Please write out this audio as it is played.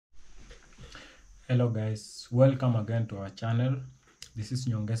Hello guys, welcome again to our channel. This is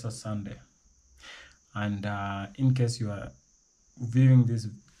Nyongesa Sande, and in case you are viewing this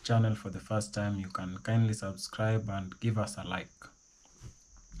channel for the first time, you can kindly subscribe and give us a like.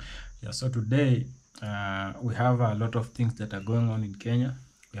 So today we have a lot of things that are going on in Kenya.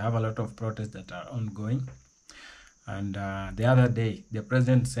 We have a lot of protests that are ongoing, and the other day the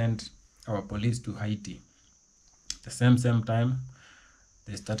president sent our police to Haiti. The same time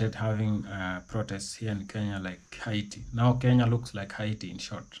they started having protests here in Kenya like Haiti. Now Kenya looks like Haiti in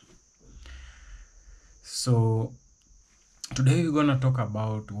short. So today we're going to talk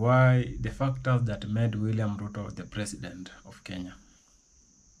about why the factors that made William Ruto the president of Kenya.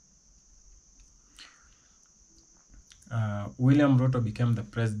 William Ruto became the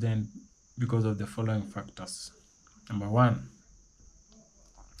president because of the following factors. Number one,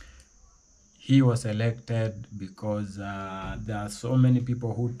 he was elected because there are so many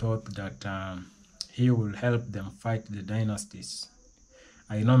people who thought that he will help them fight the dynasties.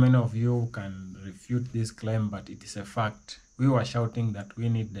 I know many of you can refute this claim, but it is a fact. We were shouting that we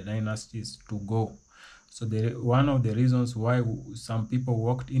need the dynasties to go. So one of the reasons why some people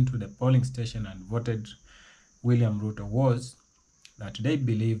walked into the polling station and voted William Ruto was that they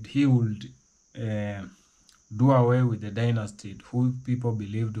believed he would do away with the dynasty who people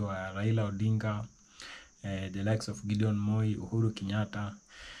believed were Raila Odinga, the likes of Gideon Moi, Uhuru Kenyatta,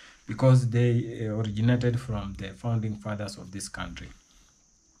 because they originated from the founding fathers of this country.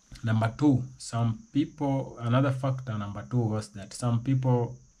 Number two, another factor number two was that some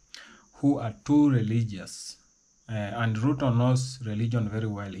people who are too religious, and Ruto knows religion very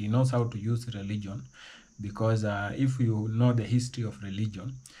well. He knows how to use religion because if you know the history of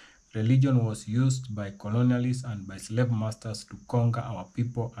religion was used by colonialists and by slave masters to conquer our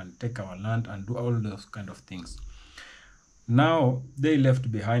people and take our land and do all those kind of things. Now they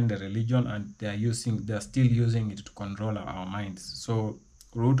left behind the religion and they are still using it to control our minds. So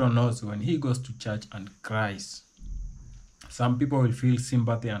Ruto knows when he goes to church and cries, some people will feel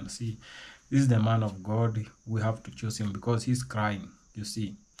sympathy and see, this is the man of God, we have to choose him because he's crying, you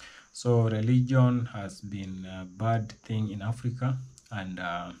see. So religion has been a bad thing in Africa, and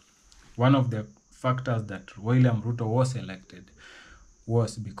one of the factors that William Ruto was elected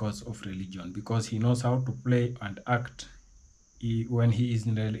was because of religion, because he knows how to play and act. When he is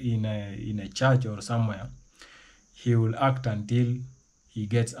in a church or somewhere, he will act until he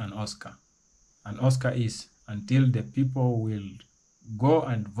gets an Oscar. An Oscar is until the people will go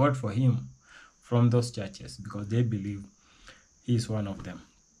and vote for him from those churches because they believe he is one of them.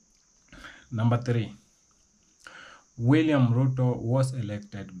 Number three, William Ruto was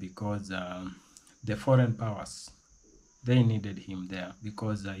elected because the foreign powers, they needed him there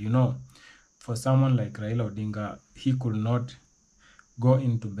because, for someone like Raila Odinga, he could not go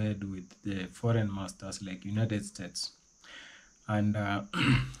into bed with the foreign masters like United States. And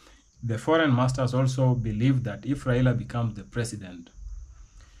the foreign masters also believe that if Raila becomes the president,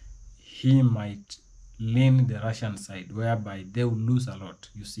 he might lean the Russian side, whereby they will lose a lot,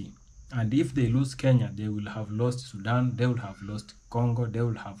 you see. And if they lose Kenya, they will have lost Sudan, they will have lost Congo, they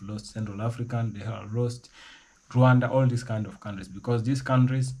will have lost Central African, they have lost Rwanda, all these kind of countries, because these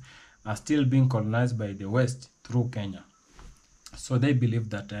countries are still being colonized by the West through Kenya. So they believe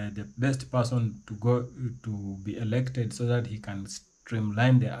that the best person to go to be elected so that he can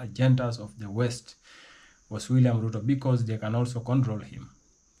streamline the agendas of the West was William Ruto, because they can also control him.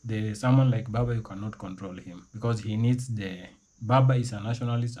 Someone like Baba, you cannot control him because he needs Baba is a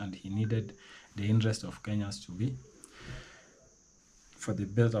nationalist and he needed the interest of Kenyans to be for the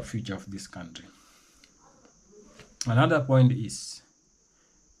better future of this country. Another point is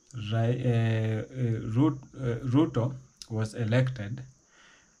Ruto was elected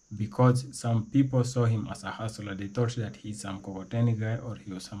because some people saw him as a hustler. They thought that he's some Kokoteni guy or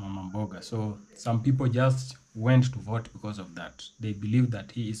he was some Mamamboga. So some people just went to vote because of that. They believe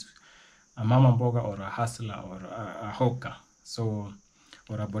that he is a Mamamboga or a hustler or a hawker. So,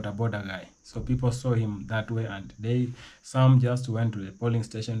 or a boda guy. So people saw him that way, and some just went to the polling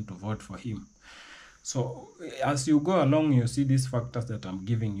station to vote for him. So as you go along, you see these factors that I'm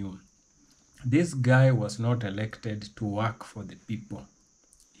giving you. This guy was not elected to work for the people.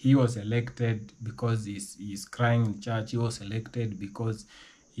 He was elected because he's crying in church. He was elected because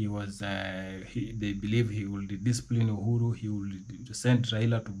he was they believe he will discipline Uhuru, he will send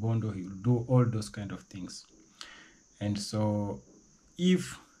Raila to Bondo, he will do all those kind of things. And so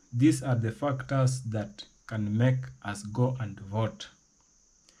if these are the factors that can make us go and vote,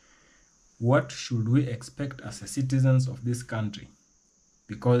 what should we expect as citizens of this country?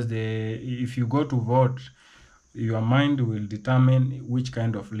 Because if you go to vote, your mind will determine which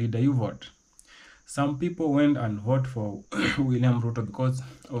kind of leader you vote. Some people went and voted for William Ruto because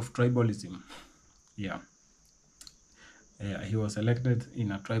of tribalism. Yeah. He was elected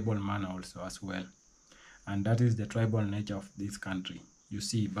in a tribal manner also as well. And that is the tribal nature of this country, you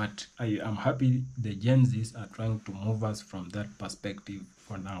see. But I am happy the Gen Zs are trying to move us from that perspective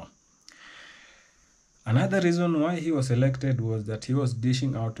for now. Another reason why he was elected was that he was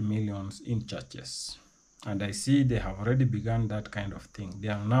dishing out millions in churches. And I see they have already begun that kind of thing. They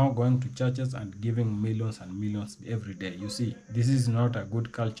are now going to churches and giving millions and millions every day. You see, this is not a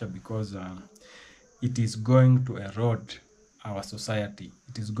good culture because it is going to erode our society.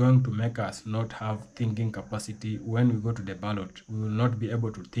 It is going to make us not have thinking capacity. When we go to the ballot, we will not be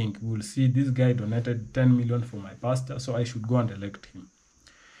able to think. We will see this guy donated 10 million for my pastor, so I should go and elect him.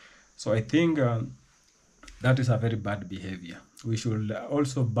 So I think that is a very bad behavior. We should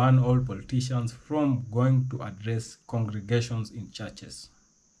also ban all politicians from going to address congregations in churches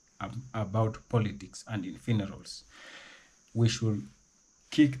about politics and in funerals. We should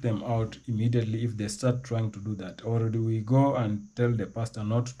kick them out immediately if they start trying to do that, or do we go and tell the pastor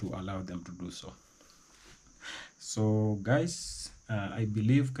not to allow them to do so? So guys, I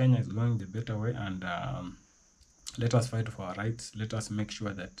believe Kenya is going the better way, and let us fight for our rights. Let us make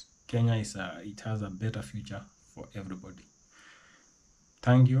sure that Kenya it has a better future for everybody.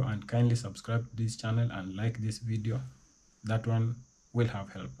 Thank you, and kindly subscribe to this channel and like this video. That one will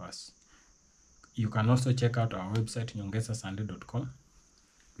have helped us. You can also check out our website, nyongesasande.com.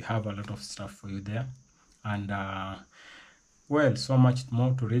 We have a lot of stuff for you there, and well, so much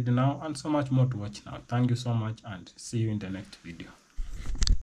more to read now and so much more to watch now. Thank you so much, and see you in the next video.